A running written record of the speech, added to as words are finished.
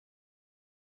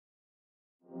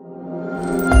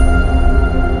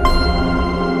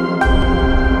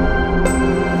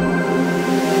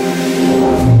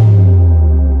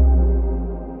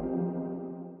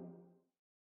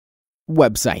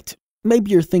Website.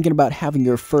 Maybe you're thinking about having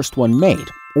your first one made,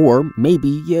 or maybe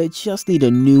you just need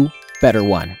a new, better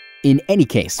one. In any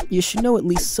case, you should know at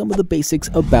least some of the basics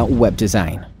about web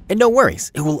design. And no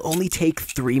worries, it will only take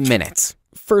 3 minutes.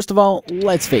 First of all,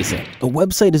 let's face it, a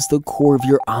website is the core of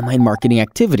your online marketing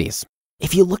activities.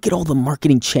 If you look at all the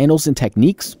marketing channels and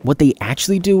techniques, what they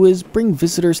actually do is bring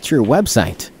visitors to your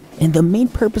website. And the main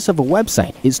purpose of a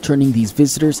website is turning these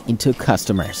visitors into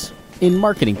customers. In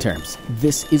marketing terms,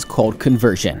 this is called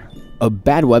conversion. A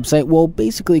bad website will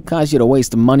basically cause you to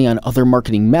waste money on other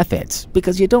marketing methods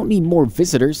because you don't need more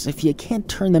visitors if you can't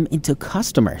turn them into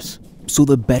customers. So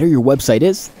the better your website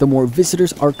is, the more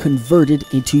visitors are converted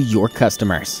into your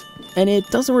customers. And it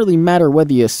doesn't really matter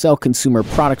whether you sell consumer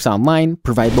products online,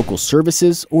 provide local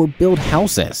services, or build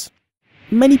houses.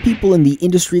 Many people in the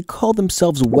industry call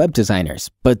themselves web designers,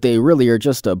 but they really are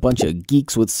just a bunch of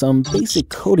geeks with some basic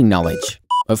coding knowledge.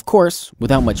 Of course,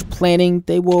 without much planning,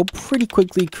 they will pretty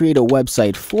quickly create a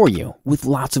website for you with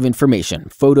lots of information,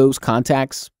 photos,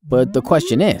 contacts. But the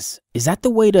question is that the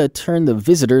way to turn the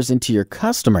visitors into your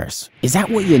customers? Is that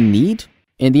what you need?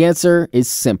 And the answer is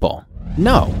simple.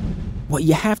 No. What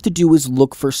you have to do is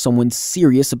look for someone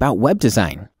serious about web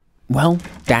design. Well,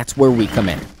 that's where we come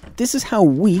in. This is how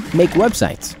we make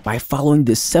websites, by following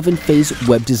the 7-phase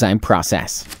web design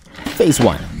process. Phase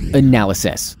 1.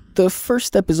 Analysis. The first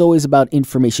step is always about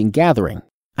information gathering,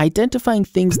 identifying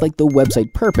things like the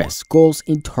website purpose, goals,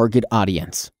 and target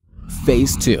audience.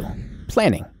 Phase 2.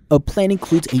 Planning. A plan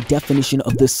includes a definition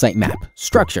of the sitemap,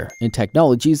 structure, and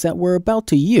technologies that we're about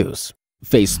to use.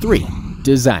 Phase 3.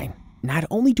 Design. Not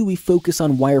only do we focus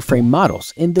on wireframe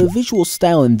models and the visual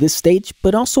style in this stage,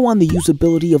 but also on the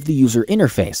usability of the user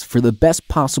interface for the best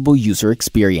possible user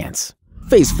experience.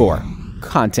 Phase 4.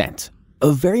 Content.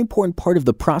 A very important part of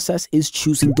the process is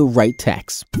choosing the right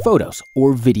text, photos,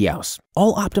 or videos,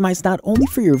 all optimized not only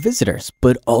for your visitors,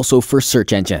 but also for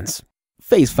search engines.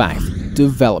 Phase 5.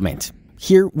 Development.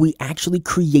 Here, we actually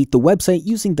create the website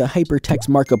using the hypertext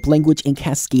markup language and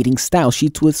cascading style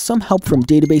sheets with some help from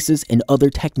databases and other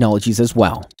technologies as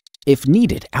well. If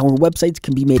needed, our websites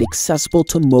can be made accessible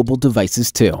to mobile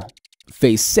devices too.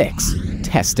 Phase 6.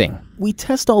 Testing. We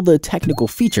test all the technical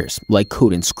features like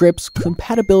code and scripts,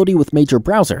 compatibility with major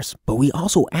browsers, but we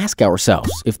also ask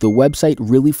ourselves if the website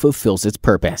really fulfills its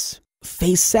purpose.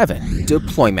 Phase 7.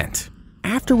 Deployment.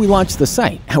 After we launch the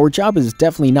site, our job is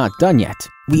definitely not done yet.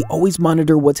 We always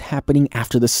monitor what's happening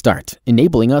after the start,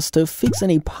 enabling us to fix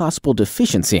any possible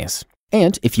deficiencies.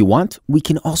 And if you want, we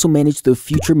can also manage the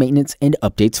future maintenance and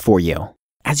updates for you.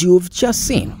 As you have just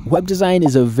seen, web design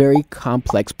is a very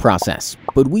complex process,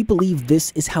 but we believe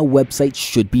this is how websites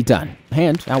should be done,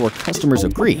 and our customers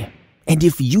agree. And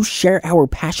if you share our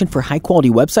passion for high-quality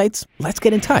websites, let's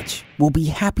get in touch. We'll be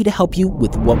happy to help you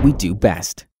with what we do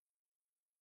best.